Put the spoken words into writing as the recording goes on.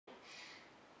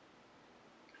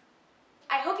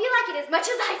like it as much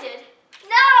as I did.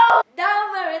 No!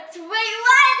 Down where it's, wait,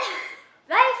 what?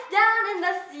 Life down in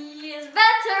the sea is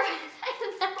better.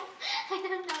 I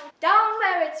don't know. Down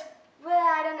where it's, well,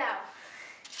 I don't know.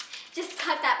 Just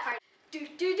cut that part. Do do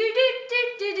do do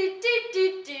do do do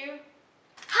do do.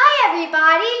 Hi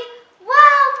everybody,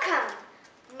 welcome.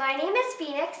 My name is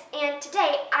Phoenix, and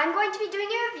today I'm going to be doing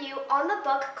a review on the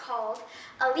book called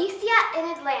Alessia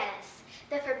in Atlantis,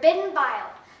 The Forbidden Vial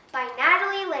by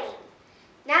Natalie Lane.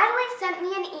 Natalie sent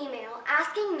me an email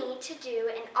asking me to do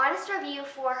an honest review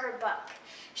for her book.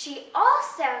 She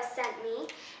also sent me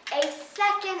a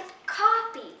second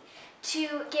copy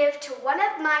to give to one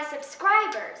of my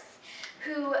subscribers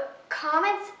who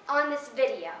comments on this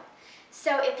video.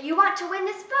 So if you want to win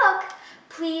this book,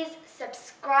 please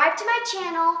subscribe to my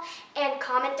channel and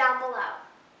comment down below.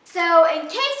 So in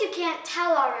case you can't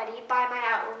tell already by my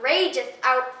outrageous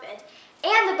outfit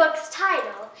and the book's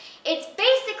title, it's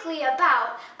basically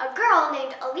about a girl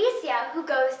named Alessia who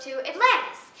goes to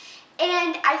Atlantis.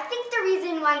 And I think the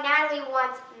reason why Natalie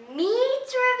wants me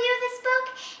to review this book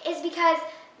is because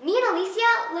me and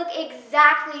Alessia look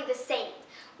exactly the same.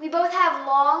 We both have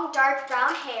long, dark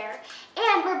brown hair,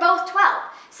 and we're both 12,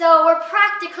 so we're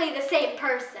practically the same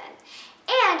person.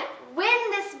 And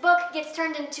when this book gets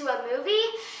turned into a movie,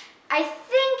 I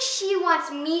think she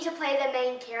wants me to play the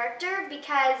main character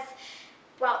because,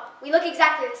 well, we look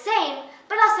exactly the same,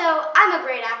 but also I'm a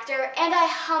great actor, and I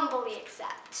humbly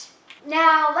accept.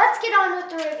 Now, let's get on with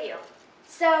the review.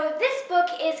 So this book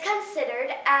is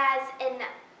considered as an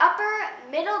upper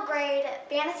middle grade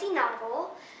fantasy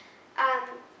novel.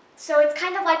 So it's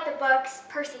kind of like the books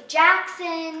Percy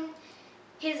Jackson,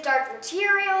 His Dark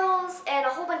Materials, and a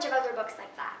whole bunch of other books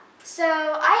like that. So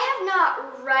I have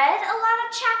not read a lot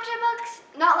of chapter books,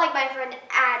 not like my friend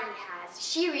Addie has.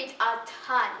 She reads a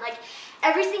ton. Like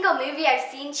every single movie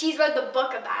I've seen, she's read the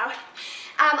book about.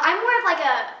 I'm more of like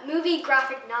a movie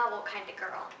graphic novel kind of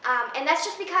girl. And that's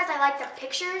just because I like the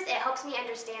pictures. It helps me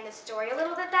understand the story a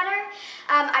little bit better.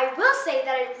 I will say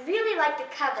that I really like the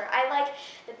cover. I like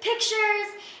the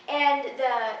pictures and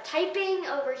the typing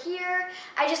over here.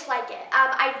 I just like it.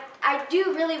 I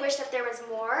do really wish that there was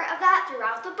more of that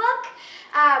throughout the book,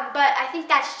 but I think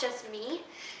that's just me.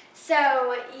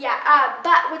 So yeah,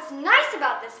 but what's nice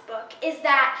about this book is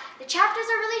that the chapters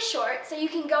are really short, so you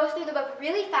can go through the book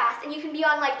really fast, and you can be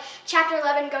on like chapter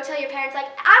 11, go tell your parents like,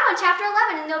 I'm on chapter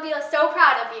 11, and they'll be so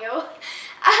proud of you.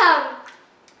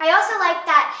 I also like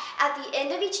that at the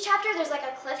end of each chapter, there's like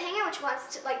a cliffhanger, which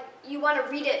wants to, like, you want to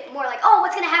read it more like, oh,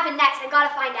 what's going to happen next? I got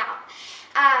to find out.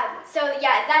 So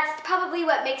yeah, that's probably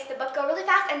what makes the book go really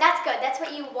fast, and that's good. That's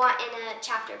what you want in a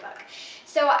chapter book.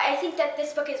 So I think that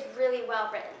this book is really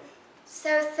well written.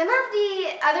 So some of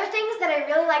the other things that I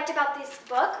really liked about this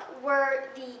book were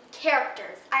the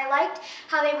characters. I liked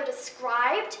how they were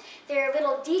described, their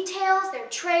little details, their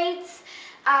traits.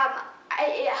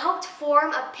 It helped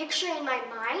form a picture in my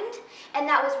mind, and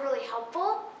that was really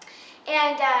helpful.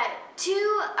 And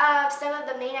two of some of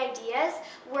the main ideas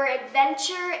were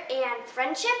adventure and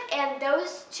friendship, and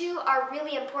those two are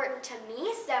really important to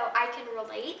me, so I can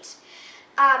relate.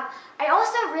 I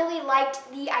also really liked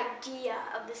the idea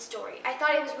of the story. I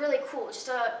thought it was really cool, just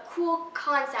a cool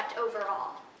concept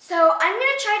overall. So I'm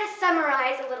going to try to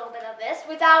summarize a little bit of this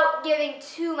without giving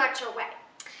too much away.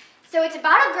 So it's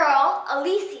about a girl,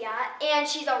 Alessia, and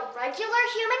she's a regular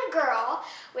human girl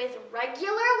with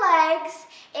regular legs,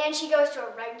 and she goes to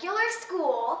a regular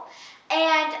school,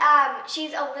 and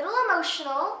she's a little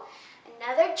emotional,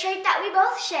 another trait that we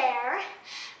both share.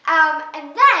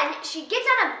 And then she gets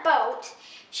on a boat.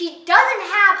 She doesn't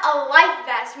have a life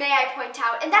vest, may I point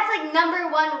out, and that's like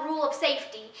 #1 rule of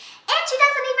safety. And she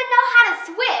doesn't even know how to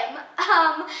swim.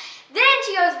 Then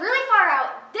she goes really far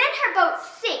out. Then her boat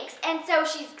sinks, and so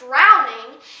she's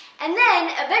drowning. And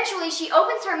then eventually she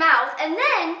opens her mouth and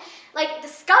then like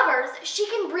discovers she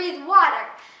can breathe water.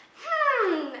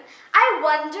 I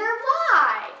wonder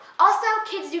why. Also,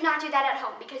 kids do not do that at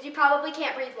home because you probably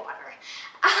can't breathe water.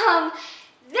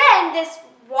 Then this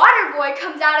water boy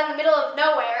comes out in the middle of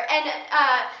nowhere and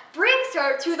brings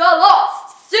her to the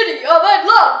lost city of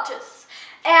Atlantis.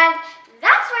 And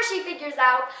that's where she figures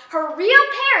out her real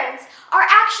parents are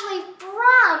actually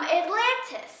from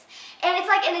Atlantis. And it's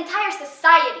like an entire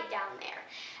society down there.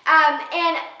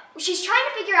 And she's trying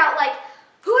to figure out like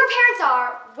who her parents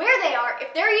are, where they are,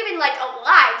 if they're even like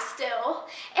alive still.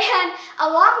 And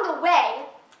along the way,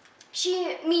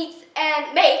 she meets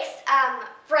and makes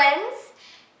friends,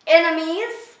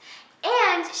 enemies,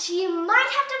 and she might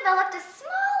have developed a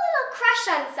small little crush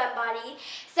on somebody,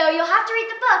 so you'll have to read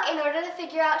the book in order to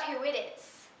figure out who it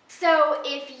is. So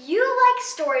if you like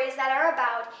stories that are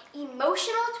about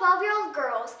emotional 12-year-old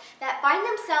girls that find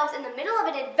themselves in the middle of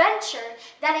an adventure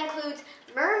that includes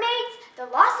mermaids,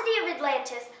 the lost city of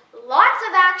Atlantis, lots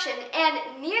of action,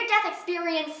 and near-death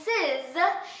experiences,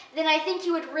 then I think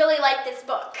you would really like this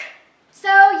book.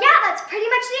 So yeah, that's pretty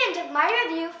much the end of my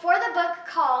review for the book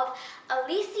called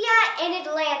Alessia in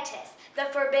Atlantis,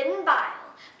 The Forbidden Vial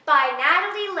by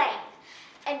Natalie Lane.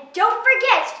 And don't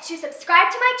forget to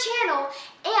subscribe to my channel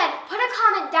and put a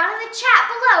comment down in the chat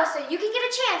below so you can get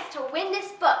a chance to win this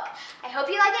book. I hope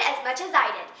you like it as much as I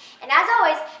did. And as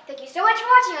always, thank you so much for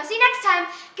watching. I'll see you next time.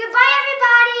 Goodbye,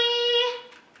 everybody!